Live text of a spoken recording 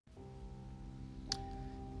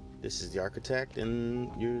This is the Architect,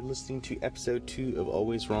 and you're listening to episode 2 of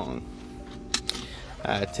Always Wrong.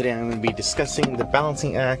 Today I'm going to be discussing the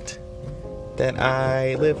balancing act that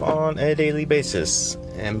I live on a daily basis,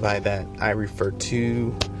 and by that I refer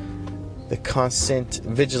to the constant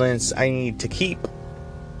vigilance I need to keep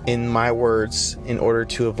in my words in order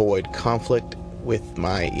to avoid conflict with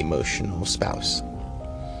my emotional spouse.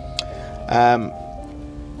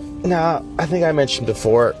 Now, I think I mentioned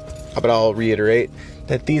before, but I'll reiterate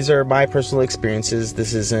that these are my personal experiences.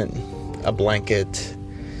 This isn't a blanket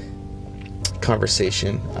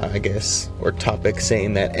conversation, I guess, or topic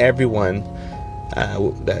saying that everyone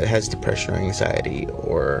that has depression or anxiety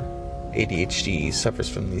or ADHD suffers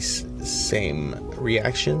from these same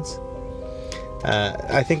reactions.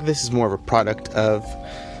 I think this is more of a product of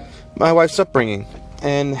my wife's upbringing,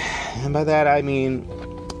 and by that I mean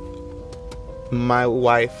my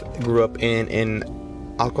wife grew up in an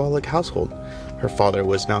alcoholic household. Her father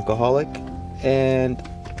was an alcoholic and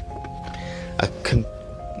I don't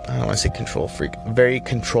want to say control freak, very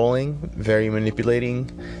controlling, very manipulating,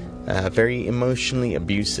 very emotionally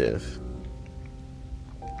abusive.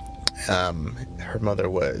 Her mother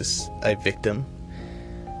was a victim,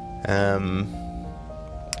 and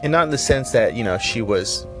not in the sense that, she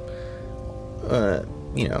was, the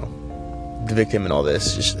victim in all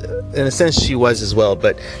this. Just, in a sense, she was as well,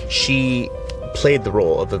 but she played the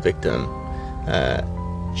role of a victim.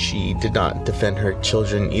 She did not defend her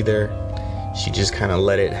children either. She just kind of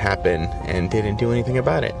let it happen and didn't do anything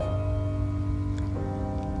about it.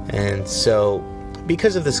 And so,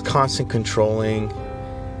 because of this constant controlling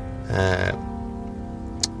and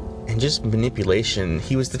just manipulation,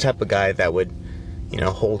 he was the type of guy that would,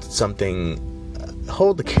 hold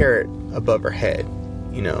the carrot above her head.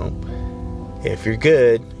 If you're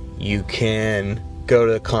good, you can go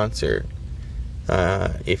to a concert.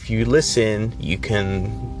 If you listen, you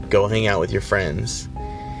can go hang out with your friends.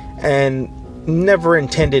 And never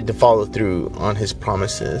intended to follow through on his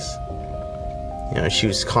promises. She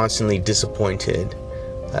was constantly disappointed,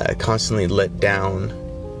 constantly let down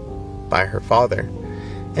by her father.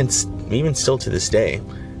 And even still to this day,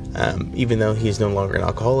 even though he is no longer an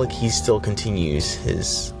alcoholic, he still continues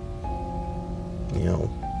his,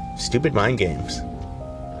 stupid mind games.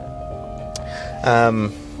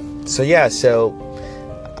 So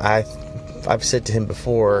I've said to him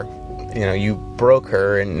before, you broke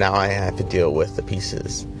her and now I have to deal with the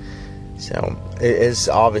pieces. So it is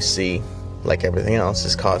obviously, like everything else,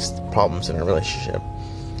 has caused problems in our relationship.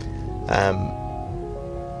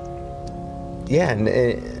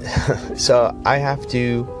 So I have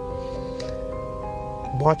to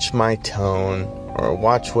watch my tone, or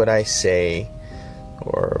watch what I say,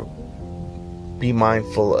 or be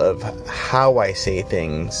mindful of how I say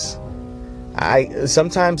things.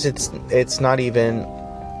 Sometimes it's not even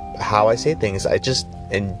how I say things.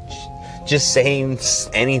 Just saying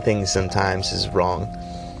anything sometimes is wrong.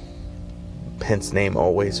 Hence name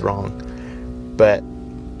Always Wrong. But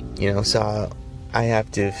so I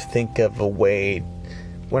have to think of a way.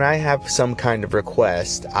 When I have some kind of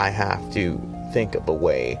request, I have to think of a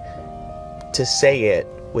way to say it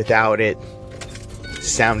without it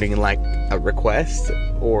sounding like a request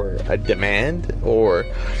or a demand, or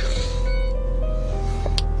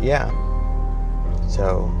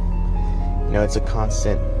so it's a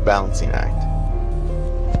constant balancing act.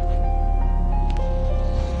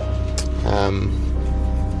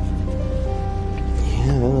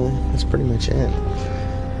 That's pretty much it.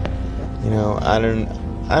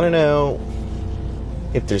 I don't know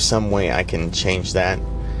if there's some way I can change that.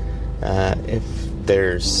 If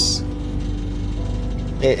there's,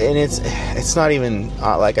 and it's not even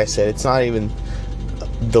like I said, it's not even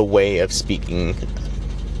the way of speaking.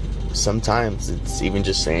 Sometimes it's even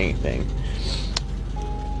just saying things.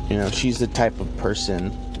 She's the type of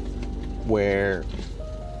person where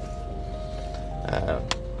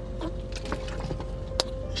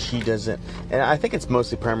she doesn't, and I think it's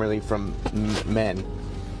mostly primarily from men,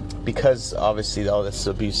 because obviously all this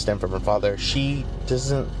abuse stemmed from her father. She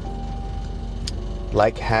doesn't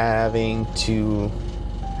like having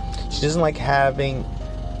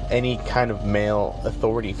any kind of male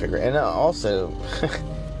authority figure. And also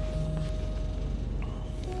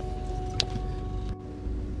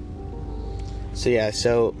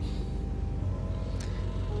so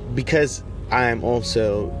because I'm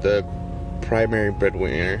also the primary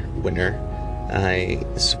breadwinner, I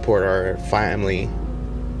support our family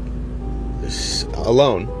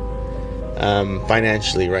alone,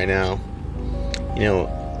 financially right now.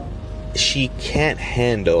 She can't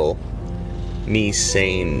handle me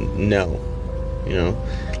saying no.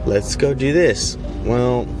 Let's go do this.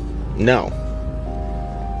 Well, no.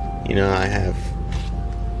 we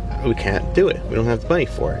can't do it. We don't have the money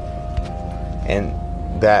for it. And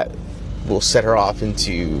that will set her off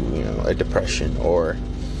into, a depression or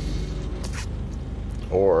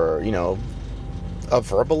a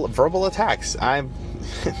verbal attacks. I'm,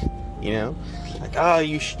 like, oh,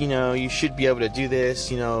 you should be able to do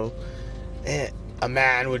this, a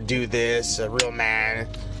man would do this, a real man.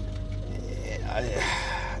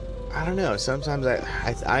 I don't know. Sometimes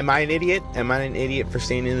am I an idiot? Am I an idiot for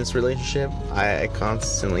staying in this relationship? I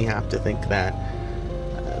constantly have to think that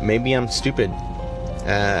maybe I'm stupid.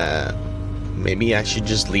 Maybe I should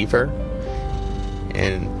just leave her.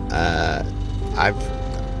 And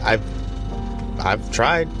I've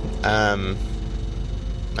tried. I'm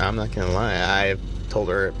not gonna lie. I told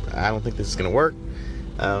her I don't think this is gonna work.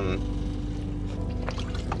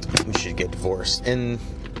 We should get divorced, and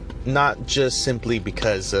not just simply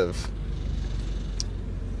because of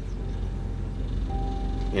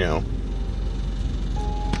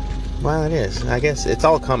well, it is. I guess it's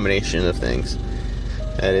all a combination of things.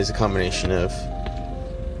 It is a combination of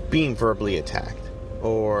being verbally attacked,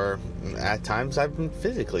 or at times I've been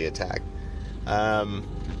physically attacked. And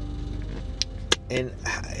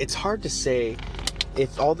it's hard to say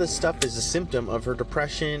if all this stuff is a symptom of her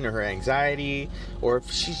depression or her anxiety, or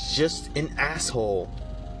if she's just an asshole.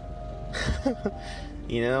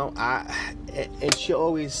 And she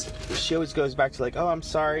always goes back to like, oh, I'm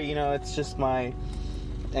sorry, it's just my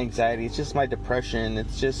anxiety, it's just my depression,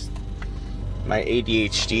 it's just my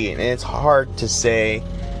ADHD. And it's hard to say,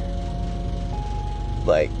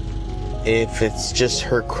 like, if it's just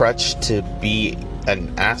her crutch to be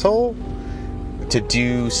an asshole, to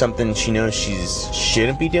do something she knows she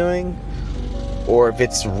shouldn't be doing, or if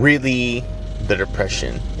it's really the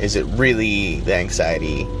depression. Is it really the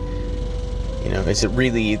anxiety? Is it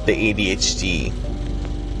really the ADHD?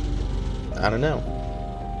 I don't know.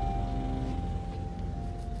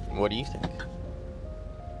 What do you think?